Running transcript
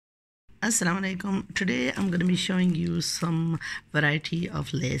Assalamu alaikum. Today I'm going to be showing you some variety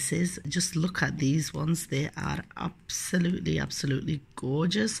of laces. Just look at these ones. They are absolutely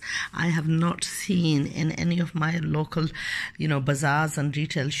gorgeous. I have not seen in any of my local bazaars and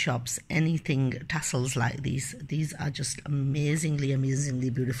retail shops anything tassels like these. These are just amazingly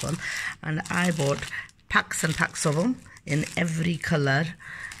beautiful, and I bought packs and packs of them in every color.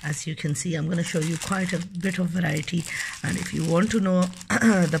 As you can see, I'm going to show you quite a bit of variety, and if you want to know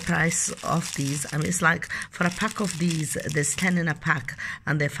the price of these, I mean, it's like for a pack of these, there's 10 in a pack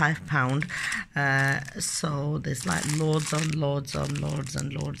and they're £5. So there's like loads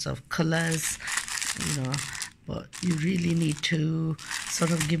of colors, but you really need to sort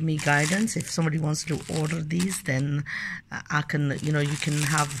of give me guidance. If somebody wants to order these, then I can, you can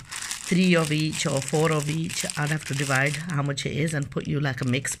have 3 of each or 4 of each. I'd have to divide how much it is and put you like a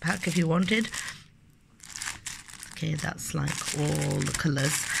mix pack if you wanted. Okay, that's like all the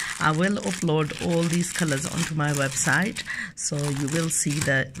colors. I will upload all these colors onto my website, so you will see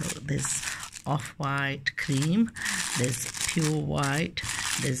that there's off-white cream, there's pure white,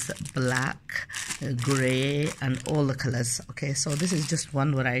 there's black, grey, and all the colors. Okay, so this is just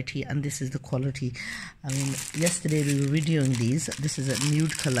one variety, and this is the quality. I mean, yesterday we were videoing these. This is a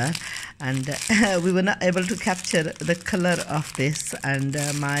nude color, and we were not able to capture the color of this, and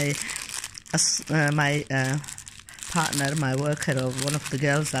my partner, my worker, or one of the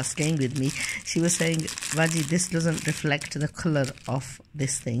girls that's staying with me, she was saying, Vaji, this doesn't reflect the color of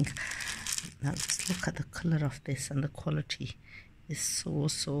this thing. Now just look at the color of this, and the quality is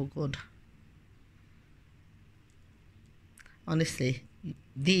so good. Honestly,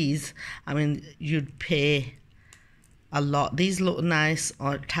 these, I mean, you'd pay a lot. These look nice,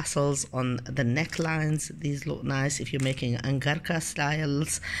 or tassels on the necklines. These look nice if you're making angarka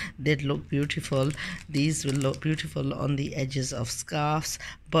styles. They'd look beautiful. These will look beautiful on the edges of scarves,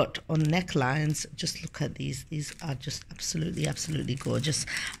 but on necklines, just look at these. These are just absolutely gorgeous.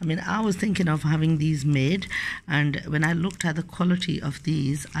 I mean, I was thinking of having these made, and when I looked at the quality of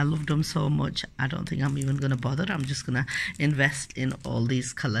these, I loved them so much. I don't think I'm even going to bother. I'm just going to invest in all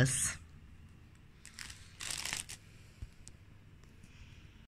these colors.